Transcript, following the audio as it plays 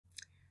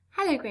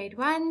Hello grade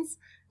 1s,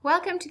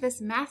 welcome to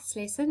this maths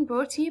lesson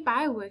brought to you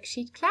by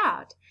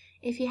WorksheetCloud.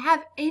 If you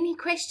have any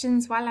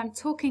questions while I'm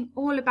talking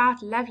all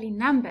about lovely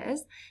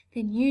numbers,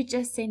 then you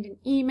just send an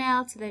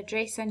email to the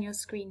address on your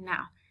screen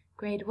now,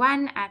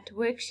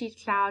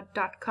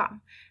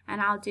 grade1@worksheetcloud.com,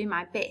 and I'll do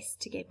my best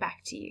to get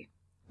back to you.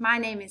 My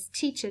name is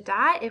Teacher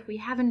Di. If we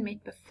haven't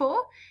met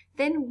before,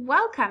 then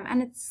welcome,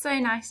 and it's so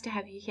nice to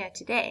have you here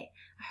today.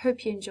 I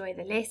hope you enjoy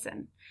the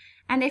lesson.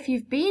 And if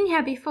you've been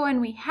here before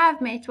and we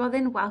have met, well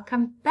then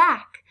welcome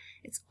back.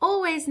 It's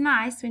always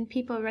nice when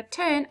people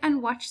return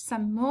and watch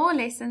some more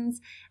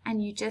lessons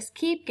and you just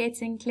keep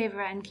getting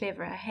cleverer and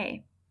cleverer,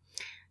 hey?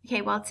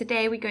 Okay, well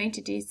today we're going to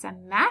do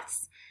some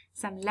maths,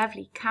 some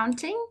lovely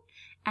counting,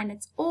 and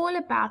it's all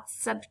about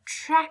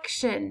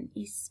subtraction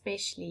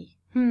especially.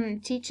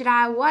 Teacher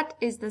Di, what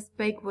is this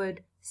big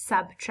word,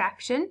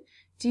 subtraction?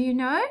 Do you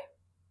know?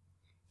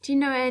 Do you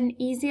know an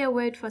easier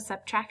word for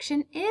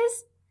subtraction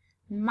is?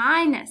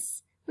 Minus.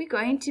 We're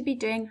going to be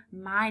doing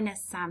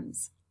minus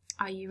sums.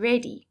 Are you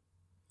ready?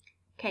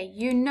 Okay,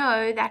 you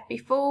know that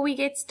before we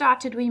get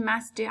started, we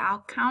must do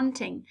our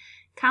counting.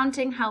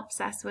 Counting helps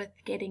us with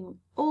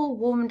getting all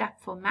warmed up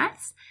for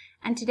maths,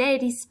 and today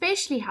it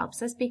especially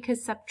helps us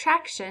because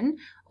subtraction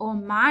or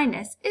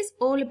minus is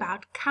all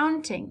about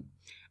counting,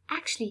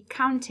 actually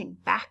counting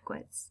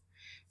backwards.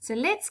 So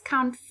let's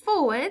count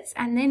forwards,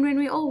 and then when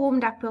we're all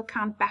warmed up, we'll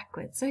count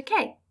backwards,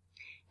 okay?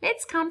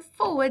 Let's count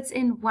forwards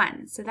in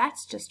 1. So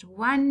that's just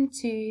 1,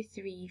 2,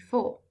 3,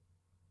 4.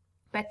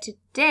 But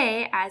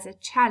today, as a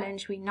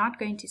challenge, we're not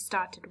going to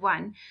start at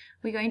 1.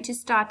 We're going to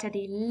start at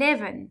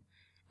 11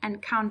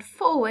 and count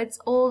forwards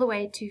all the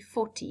way to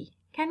 40.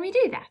 Can we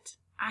do that?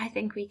 I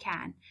think we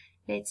can.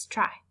 Let's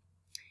try.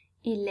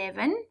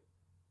 11,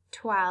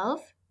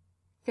 12,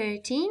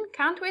 13,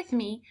 count with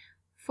me,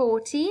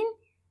 14,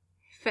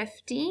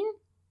 15,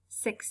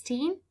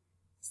 16,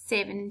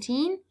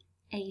 17,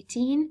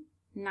 18,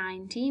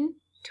 19,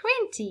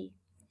 20,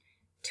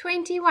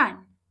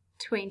 21,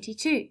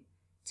 22,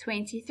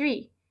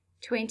 23,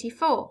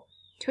 24,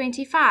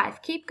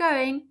 25, keep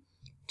going,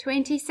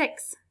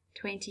 26,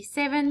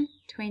 27,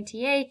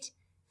 28,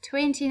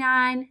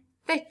 29,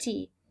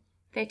 30,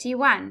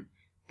 31,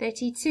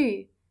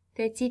 32,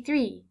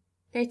 33,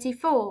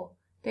 34,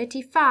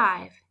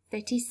 35,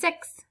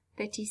 36,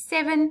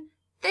 37,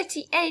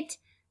 38,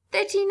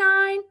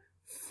 39,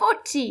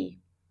 40.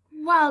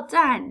 Well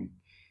done.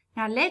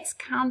 Now let's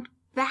count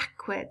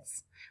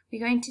backwards.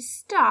 We're going to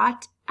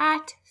start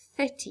at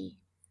 30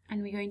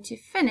 and we're going to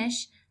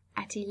finish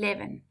at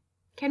 11.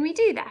 Can we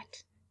do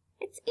that?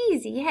 It's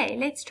easy, hey?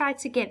 Let's try it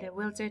together.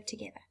 We'll do it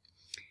together.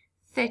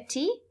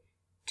 30,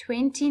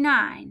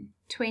 29,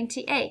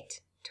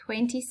 28,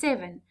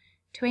 27,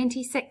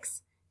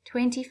 26,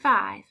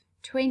 25,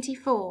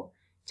 24,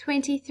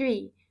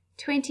 23,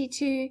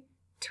 22,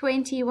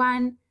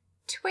 21,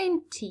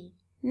 20,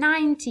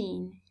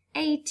 19,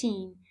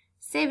 18,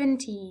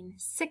 17,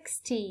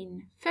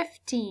 16,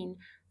 15,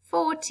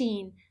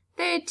 14,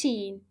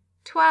 13,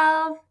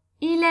 12,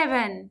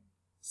 11.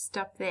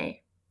 Stop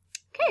there.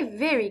 Okay,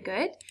 very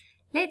good.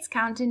 Let's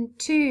count in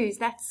 2s.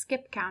 That's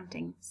skip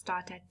counting.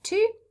 Start at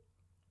 2,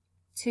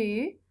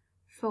 2,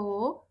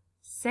 4,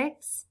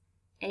 6,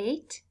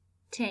 8,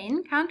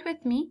 10. Count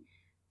with me.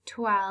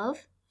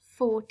 12,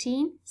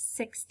 14,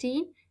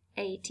 16,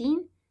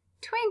 18,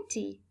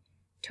 20,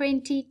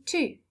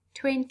 22,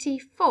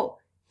 24,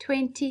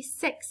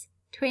 26,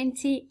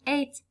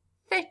 28,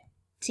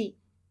 30,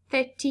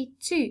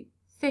 32,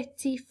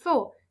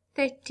 34,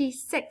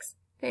 36,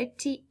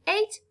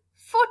 38,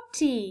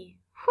 40.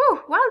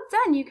 Whew, well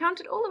done. You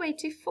counted all the way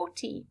to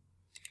 40.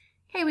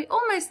 Okay, we're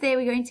almost there.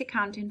 We're going to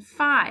count in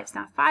 5s.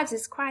 Now, 5s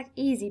is quite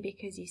easy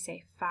because you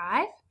say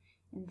 5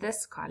 in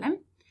this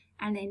column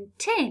and then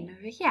 10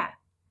 over here.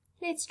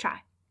 Let's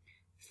try.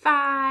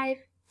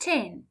 5,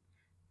 10,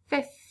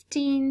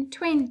 15,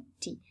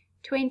 20,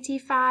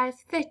 25,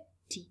 30,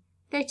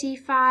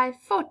 35,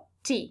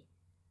 40.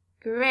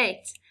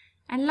 Great.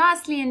 And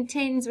lastly in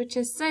 10s, which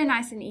is so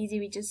nice and easy,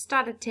 we just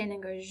start at 10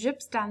 and go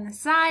zips down the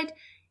side.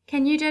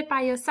 Can you do it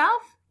by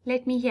yourself?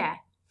 Let me hear.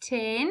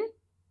 10,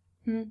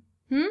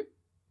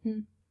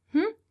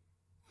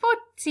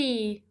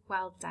 40.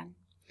 Well done.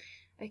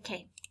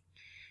 Okay.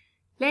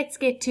 Let's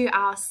get to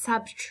our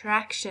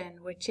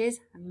subtraction, which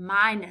is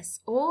minus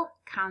or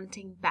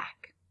counting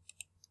back.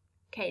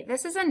 Okay,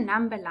 this is a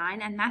number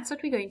line, and that's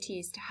what we're going to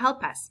use to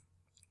help us.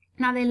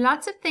 Now, there are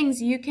lots of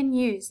things you can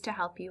use to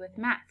help you with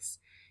maths.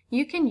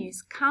 You can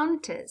use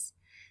counters.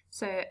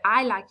 So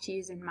I like to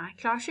use in my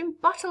classroom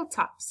bottle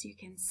tops. You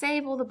can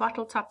save all the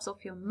bottle tops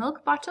off your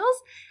milk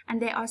bottles,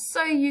 and they are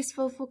so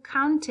useful for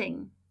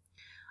counting.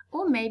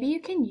 Or maybe you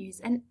can use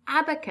an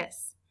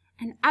abacus.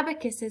 An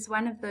abacus is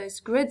one of those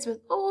grids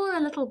with all the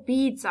little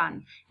beads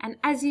on, and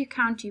as you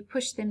count, you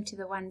push them to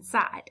the one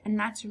side, and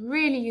that's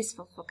really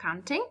useful for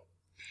counting.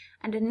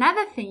 And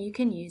another thing you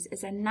can use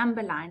is a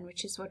number line,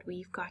 which is what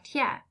we've got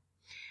here.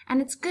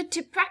 And it's good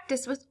to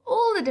practice with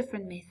all the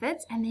different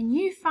methods, and then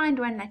you find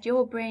one that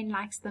your brain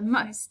likes the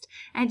most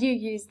and you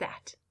use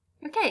that.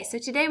 Okay, so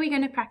today we're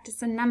going to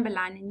practice a number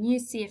line and you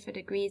see if it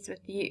agrees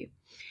with you.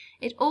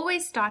 It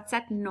always starts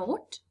at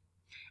 0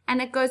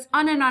 and it goes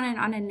on and on and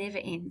on and never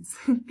ends.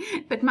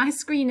 But my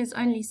screen is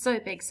only so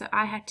big, so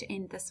I had to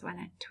end this one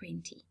at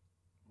 20.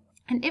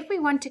 And if we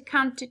want to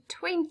count to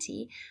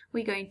 20,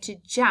 we're going to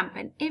jump,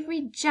 and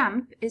every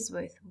jump is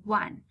worth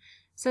 1.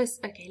 So,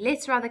 okay,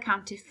 let's rather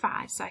count to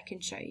 5 so I can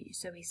show you.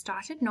 So we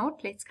start at 0,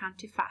 let's count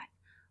to 5.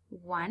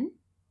 1,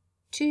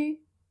 2,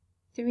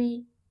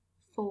 3,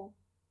 4,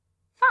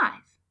 5.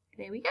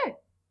 There we go.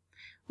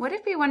 What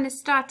if we want to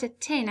start at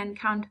 10 and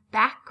count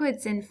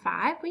backwards in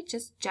 5? We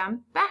just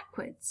jump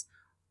backwards.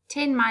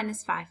 10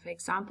 minus 5, for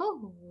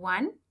example.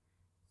 1,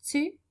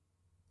 2,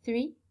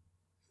 3,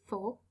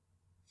 4,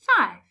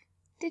 5.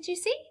 Did you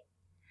see?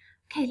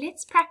 Okay,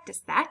 let's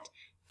practice that.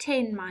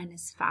 10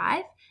 minus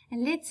 5.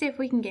 And let's see if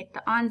we can get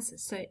the answer.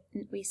 So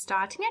we're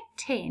starting at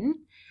 10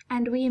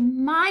 and we're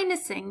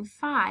minusing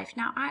 5.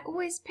 Now, I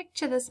always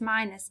picture this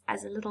minus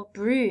as a little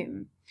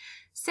broom.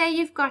 Say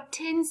you've got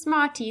 10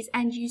 Smarties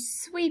and you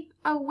sweep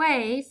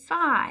away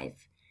 5.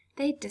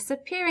 They're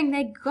disappearing.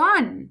 They're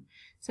gone.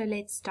 So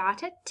let's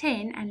start at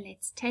 10 and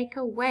let's take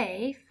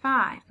away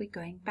 5. We're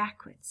going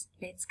backwards.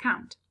 Let's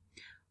count.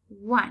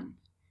 1,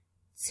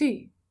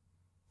 2,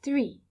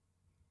 3,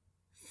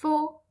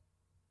 4,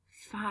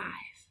 5.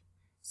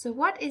 So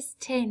what is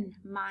 10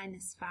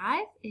 minus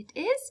 5? It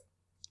is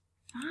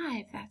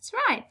 5. That's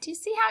right. Do you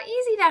see how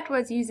easy that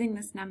was using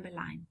this number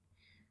line?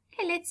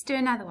 Okay, let's do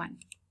another one.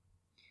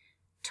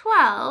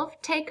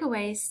 12, take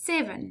away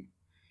 7.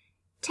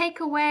 Take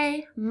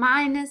away,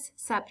 minus,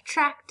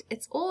 subtract.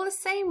 It's all the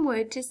same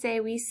word to say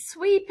we're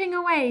sweeping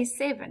away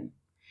 7.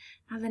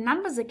 Now the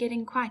numbers are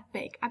getting quite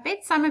big. I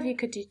bet some of you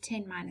could do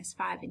 10 minus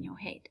 5 in your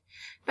head.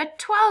 But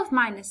 12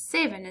 minus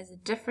 7 is a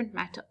different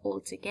matter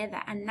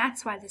altogether, and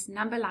that's why this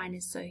number line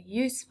is so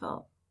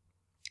useful.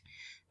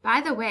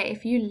 By the way,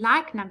 if you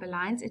like number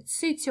lines, it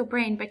suits your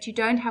brain, but you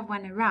don't have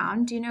one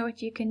around, do you know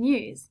what you can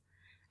use?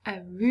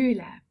 A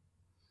ruler.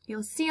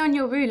 You'll see on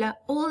your ruler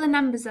all the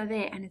numbers are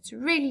there, and it's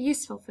really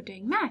useful for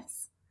doing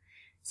maths.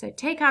 So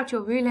take out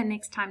your ruler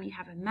next time you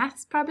have a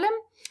maths problem,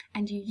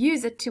 and you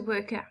use it to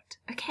work out.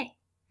 Okay.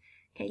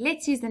 Okay,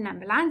 let's use the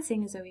number line,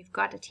 seeing as though we've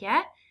got it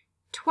here.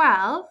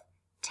 12,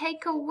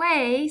 take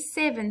away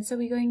 7, so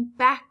we're going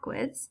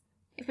backwards.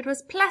 If it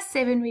was plus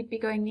 7, we'd be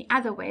going the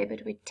other way,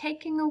 but we're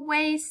taking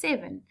away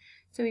 7.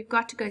 So we've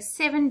got to go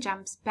 7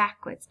 jumps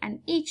backwards, and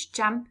each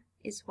jump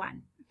is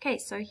 1. Okay,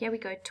 so here we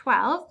go,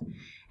 12,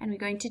 and we're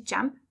going to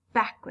jump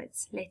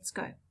backwards. Let's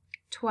go.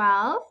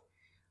 12,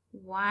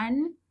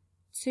 1,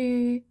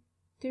 2,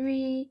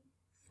 3,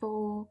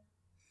 4,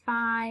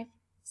 5,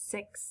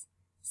 6,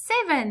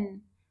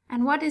 7.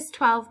 And what is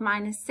 12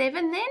 minus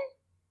 7 then?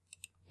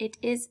 It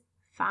is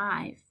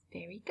 5.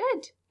 Very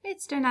good.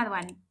 Let's do another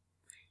one.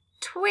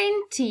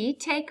 20,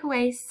 take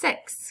away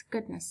 6.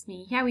 Goodness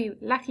me. Here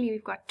luckily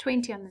we've got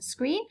 20 on the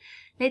screen.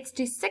 Let's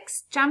do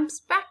 6 jumps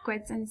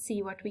backwards and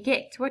see what we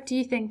get. What do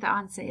you think the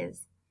answer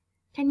is?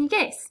 Can you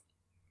guess?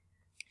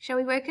 Shall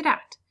we work it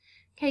out?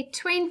 Okay,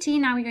 20.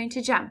 Now we're going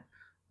to jump.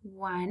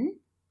 1,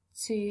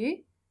 2,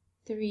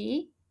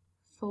 3,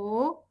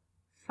 4,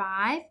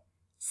 5,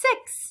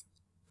 6.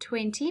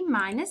 20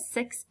 minus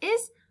 6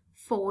 is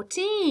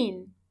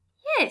 14.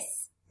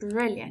 Yes,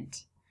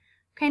 brilliant.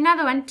 Okay,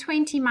 another one,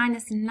 20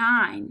 minus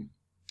 9.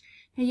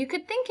 Now you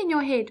could think in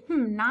your head,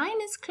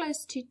 9 is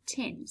close to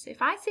 10. So if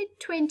I said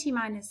 20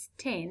 minus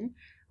 10,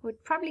 I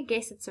would probably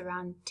guess it's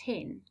around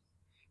 10.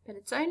 But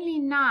it's only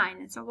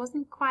 9, so it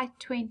wasn't quite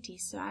 20,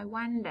 so I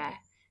wonder,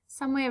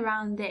 somewhere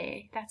around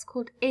there. That's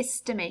called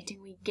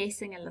estimating. We're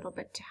guessing a little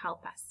bit to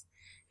help us.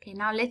 Okay,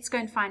 now let's go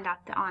and find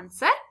out the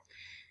answer.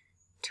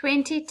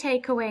 20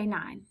 take away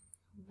 9.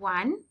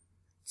 1,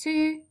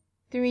 2,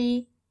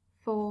 3,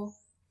 4,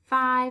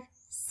 5,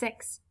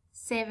 6,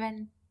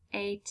 7,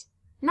 8,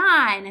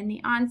 9. And the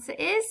answer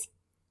is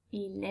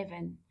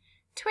 11.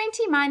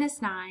 20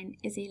 minus 9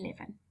 is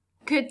 11.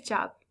 Good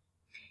job.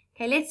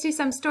 Okay, let's do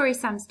some story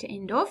sums to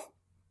end off.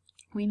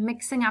 We're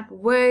mixing up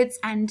words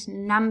and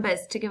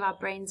numbers to give our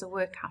brains a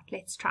workout.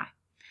 Let's try.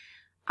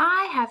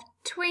 I have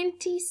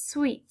 20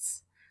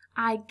 sweets.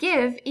 I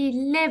give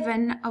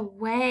 11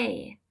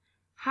 away.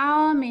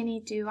 How many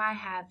do I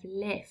have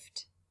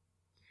left?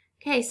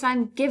 Okay, so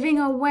I'm giving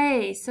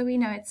away. So we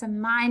know it's a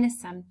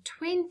minus sum.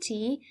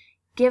 20,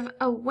 give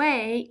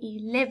away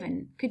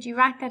 11. Could you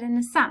write that in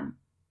a sum?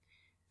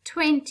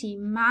 20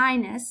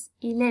 minus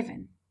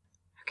 11.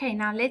 Okay,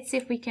 now let's see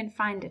if we can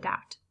find it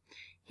out.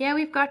 Here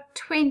we've got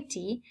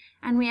 20,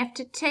 and we have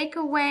to take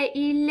away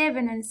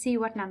 11 and see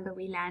what number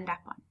we land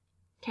up on.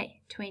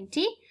 Okay,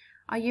 20.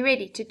 Are you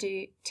ready to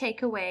do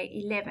take away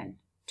 11?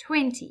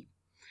 20.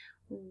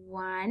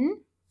 1,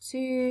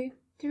 2,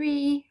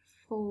 3,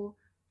 4,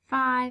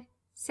 5,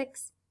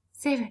 6,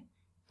 7,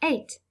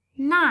 8,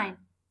 9,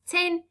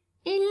 10,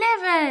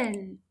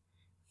 11.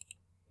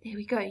 There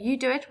we go. You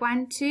do it.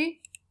 1, 2,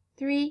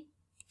 3,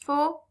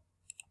 4.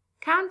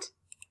 Count.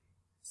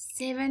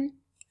 7.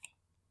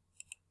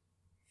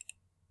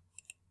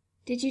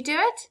 Did you do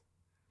it?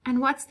 And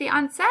what's the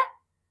answer?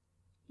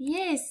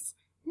 Yes,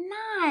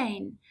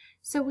 9.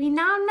 So we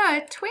now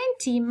know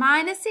 20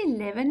 minus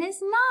 11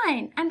 is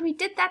 9. And we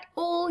did that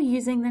all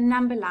using the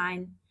number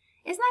line.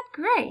 Isn't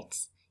that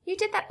great? You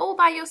did that all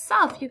by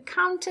yourself. You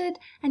counted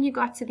and you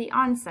got to the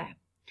answer.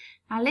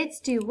 Now let's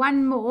do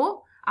one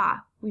more.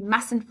 We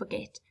mustn't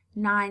forget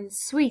 9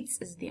 sweets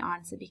is the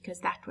answer because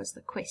that was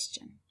the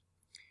question.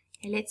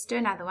 Okay, let's do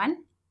another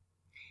one.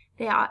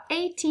 There are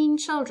 18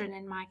 children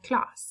in my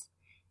class.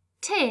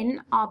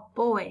 10 are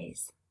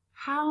boys.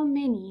 How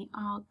many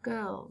are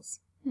girls?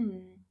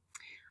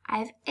 I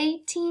have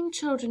 18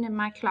 children in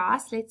my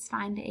class. Let's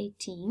find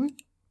 18.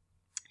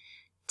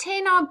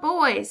 10 are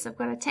boys. I've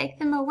got to take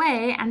them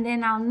away and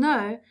then I'll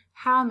know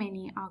how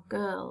many are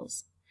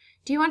girls.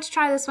 Do you want to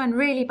try this one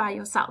really by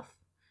yourself?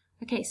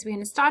 Okay, so we're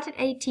going to start at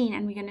 18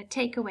 and we're going to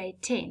take away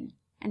 10.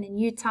 And then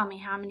you tell me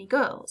how many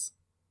girls.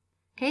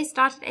 Okay,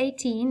 start at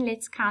 18.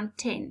 Let's count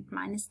 10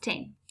 minus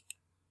 10.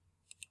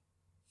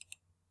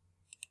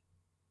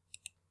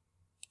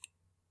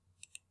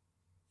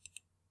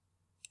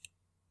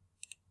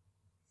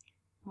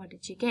 What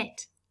did you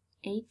get?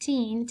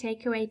 18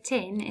 take away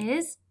 10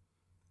 is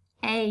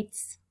 8.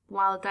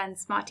 Well done,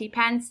 Smarty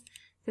Pants.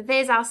 So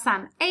there's our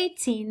sum.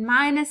 18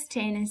 minus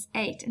 10 is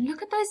 8. And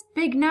look at those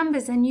big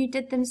numbers, and you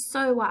did them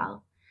so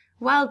well.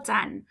 Well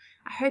done.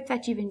 I hope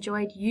that you've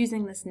enjoyed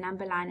using this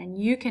number line, and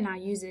you can now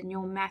use it in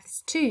your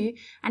maths too.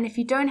 And if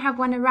you don't have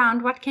one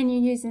around, what can you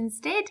use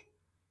instead?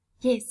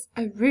 Yes,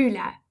 a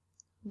ruler.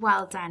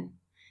 Well done.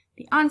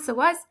 The answer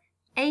was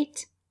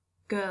 8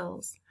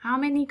 girls. How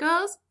many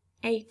girls?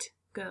 8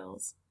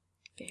 girls.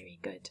 Very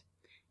good.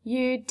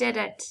 You did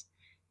it.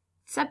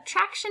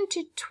 Subtraction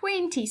to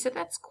 20, so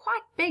that's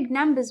quite big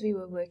numbers we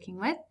were working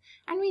with,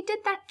 and we did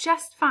that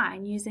just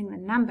fine using the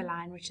number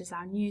line, which is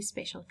our new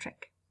special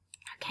trick.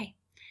 Okay,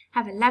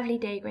 have a lovely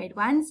day, grade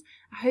 1s.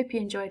 I hope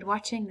you enjoyed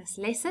watching this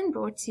lesson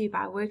brought to you by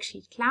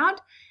WorksheetCloud,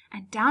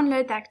 and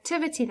download the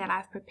activity that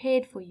I've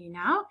prepared for you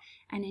now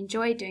and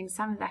enjoy doing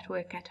some of that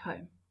work at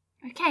home.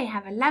 Okay,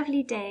 have a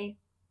lovely day.